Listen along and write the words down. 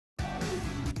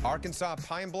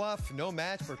Arkansas-Pine Bluff, no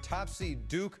match for top seed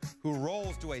Duke, who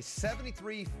rolls to a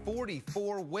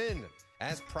 73-44 win.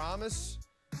 As promised,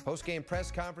 post-game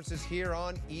press conferences here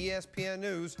on ESPN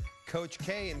News. Coach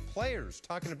K and players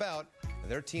talking about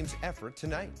their team's effort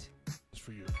tonight. It's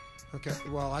for you. Okay,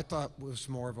 well, I thought it was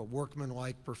more of a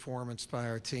workmanlike performance by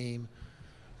our team.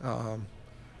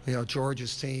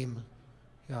 Georgia's team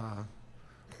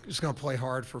is going to play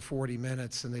hard for 40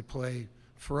 minutes, and they play,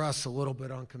 for us, a little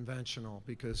bit unconventional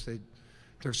because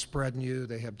they're spreading you.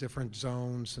 They have different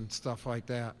zones and stuff like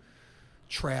that,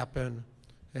 trapping.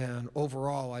 And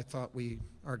overall, I thought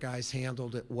our guys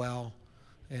handled it well,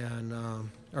 and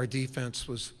our defense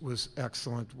was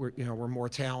excellent. We're more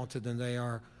talented than they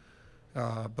are,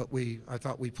 but I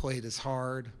thought we played as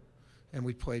hard, and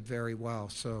we played very well.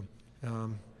 So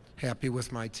happy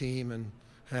with my team and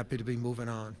happy to be moving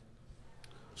on.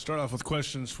 Start off with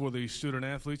questions for the student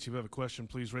athletes. If you have a question,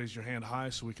 please raise your hand high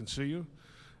so we can see you,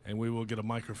 and we will get a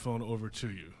microphone over to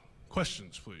you.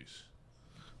 Questions, please.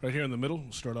 Right here in the middle.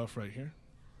 We'll start off right here.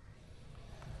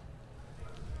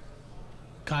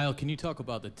 Kyle, can you talk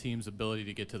about the team's ability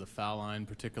to get to the foul line,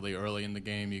 particularly early in the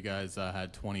game? You guys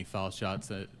had 20 foul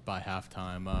shots by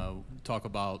halftime. Talk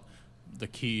about the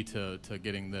key to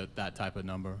getting that type of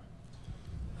number.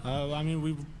 I mean,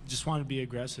 we just wanted to be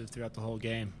aggressive throughout the whole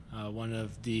game. One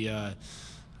of the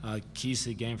keys to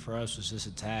the game for us was just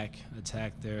attack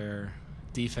their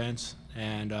defense,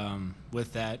 and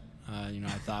with that, I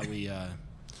thought we,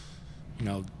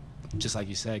 just like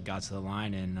you said, got to the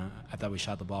line, and I thought we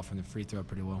shot the ball from the free throw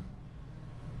pretty well.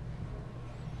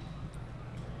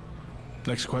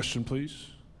 Next question, please.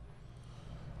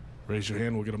 Raise your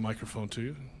hand. We'll get a microphone to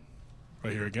you.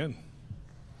 Right here again.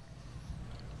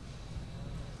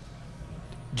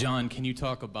 Jon, can you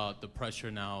talk about the pressure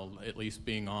now at least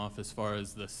being off as far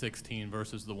as the 16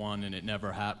 versus the 1 and it never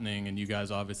happening? And you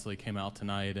guys obviously came out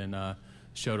tonight and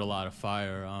showed a lot of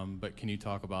fire, but can you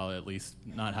talk about at least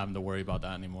not having to worry about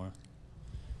that anymore?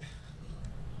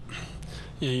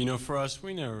 Yeah, for us,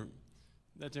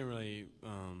 that didn't really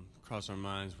cross our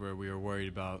minds where we were worried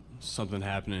about something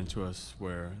happening to us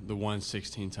where the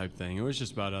 1-16 type thing. It was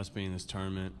just about us being in this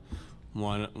tournament,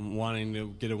 wanting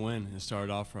to get a win and start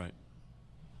it off right.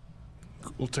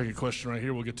 We'll take a question right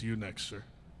here. We'll get to you next, sir.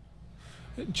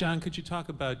 Jon, could you talk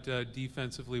about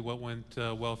defensively what went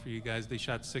well for you guys? They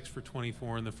shot 6 for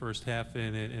 24 in the first half,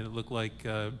 and it looked like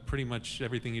pretty much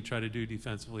everything you tried to do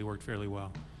defensively worked fairly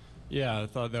well. Yeah, I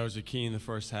thought that was a key in the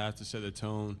first half to set the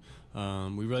tone.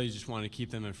 We really just wanted to keep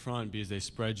them in front because they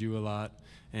spread you a lot,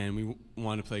 and we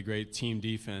wanted to play great team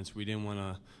defense. We didn't want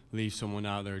to leave someone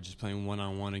out there just playing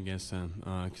one-on-one against them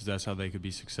because that's how they could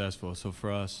be successful. So for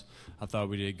us, I thought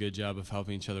we did a good job of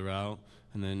helping each other out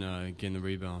and then getting the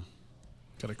rebound.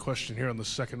 Got a question here on the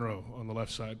second row on the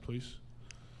left side, please.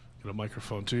 Get a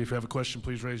microphone too. If you have a question,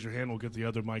 please raise your hand. We'll get the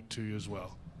other mic to you as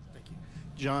well. Thank you.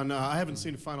 Jon, I haven't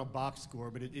seen a final box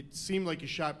score, but it seemed like you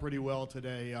shot pretty well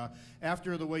today.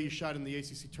 After the way you shot in the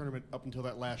ACC tournament up until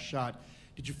that last shot,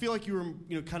 did you feel like you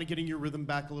were kind of getting your rhythm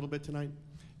back a little bit tonight?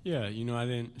 Yeah, I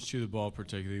didn't shoot the ball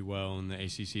particularly well in the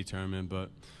ACC tournament, but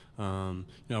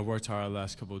I worked hard the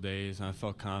last couple of days, and I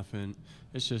felt confident.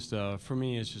 It's just, for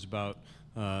me, it's just about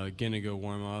getting a good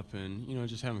warm-up and,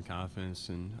 just having confidence,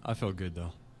 and I felt good,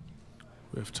 though.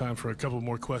 We have time for a couple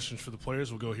more questions for the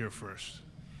players. We'll go here first.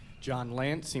 Jon,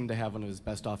 Lance seemed to have one of his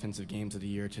best offensive games of the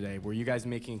year today. Were you guys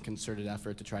making a concerted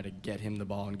effort to try to get him the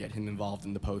ball and get him involved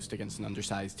in the post against an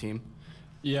undersized team?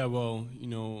 Yeah, well,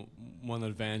 one of the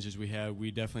advantages we had, we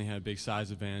definitely had a big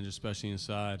size advantage, especially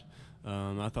inside.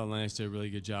 I thought Lance did a really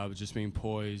good job of just being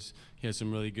poised. He had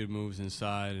some really good moves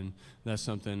inside, and that's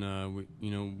something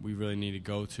we really need to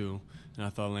go to. And I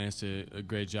thought Lance did a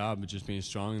great job of just being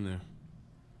strong in there.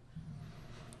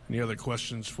 Any other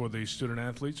questions for the student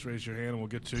athletes? Raise your hand and we'll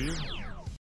get to you.